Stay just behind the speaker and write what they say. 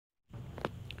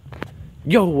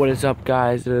Yo, what is up,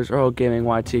 guys? It is Earl Gaming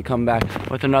YT coming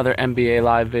back with another NBA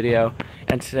Live video.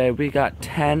 And today we got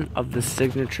 10 of the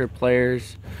signature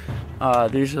players.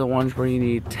 These are the ones where you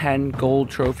need 10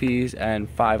 gold trophies and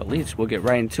 5 elites. We'll get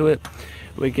right into it.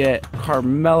 We get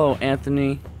Carmelo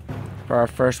Anthony for our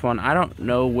first one. I don't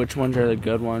know which ones are the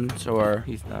good ones, or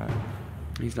he's not.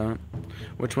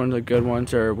 Which ones are the good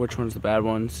ones or which ones the bad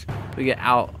ones. We get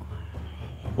Al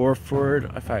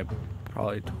Horford. If I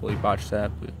probably totally botched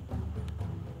that, but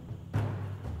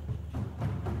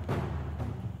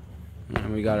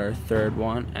and we got our third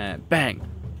one, and bang!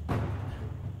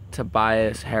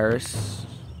 Tobias Harris,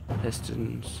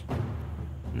 Pistons.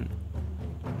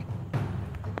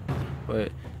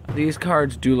 But these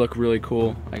cards do look really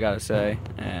cool, I gotta say.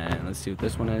 And let's see what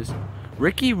this one is.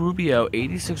 Ricky Rubio,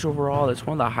 86 overall. That's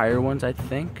one of the higher ones, I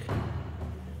think.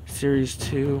 Series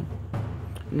 2.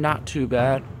 Not too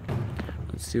bad.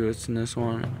 Let's see what's in this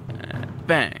one. And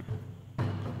bang!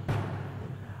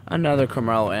 Another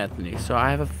Carmelo Anthony. So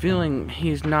I have a feeling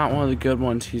he's not one of the good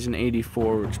ones. He's an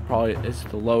 84, which probably is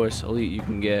the lowest elite you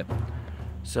can get.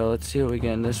 So let's see what we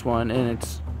get in this one. And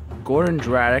it's Gordon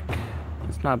Dragic.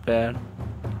 It's not bad.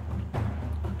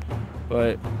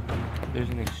 But there's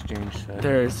an exchange set.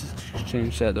 There's an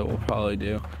exchange set that we'll probably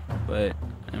do.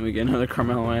 And we get another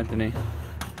Carmelo Anthony.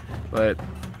 But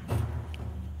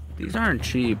these aren't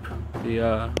cheap.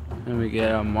 And we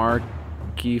get a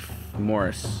Markieff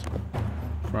Morris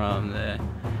from the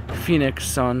Phoenix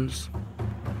Suns.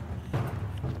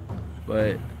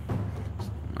 But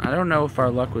I don't know if our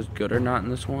luck was good or not in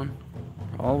this one.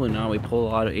 Probably not. We pull a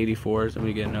lot of 84s and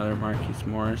we get another Markieff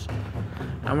Morris.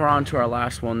 And we're on to our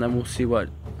last one. Then we'll see what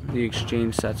the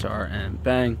exchange sets are. And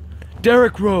bang!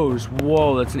 Derrick Rose!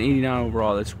 Whoa, that's an 89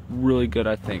 overall. That's really good,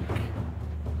 I think.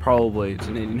 Probably it's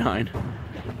an 89.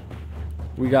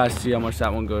 We gotta see how much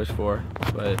that one goes for.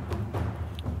 But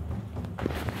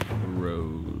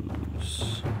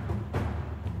Rose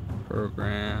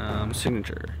program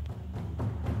signature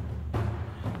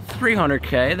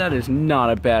 300k. That is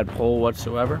not a bad pull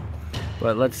whatsoever.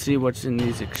 But let's see what's in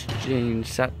these exchange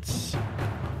sets.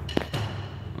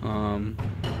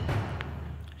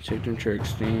 Signature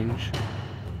exchange.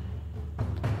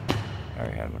 I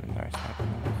already had one in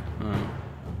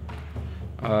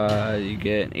there. You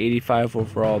get an 85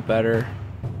 overall better.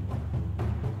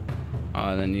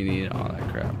 Then you need all that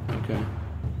crap. Okay.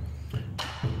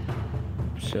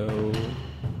 So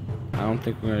I don't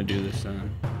think we're gonna do this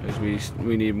then, because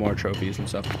we need more trophies and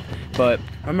stuff. But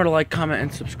remember to like, comment,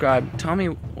 and subscribe. Tell me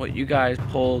what you guys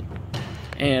pulled,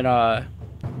 and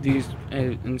these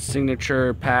in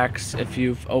signature packs if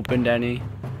you've opened any.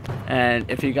 And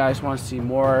if you guys want to see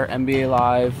more NBA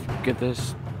Live, give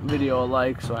this video a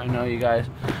like so I know you guys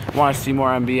want to see more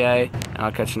NBA. And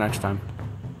I'll catch you next time.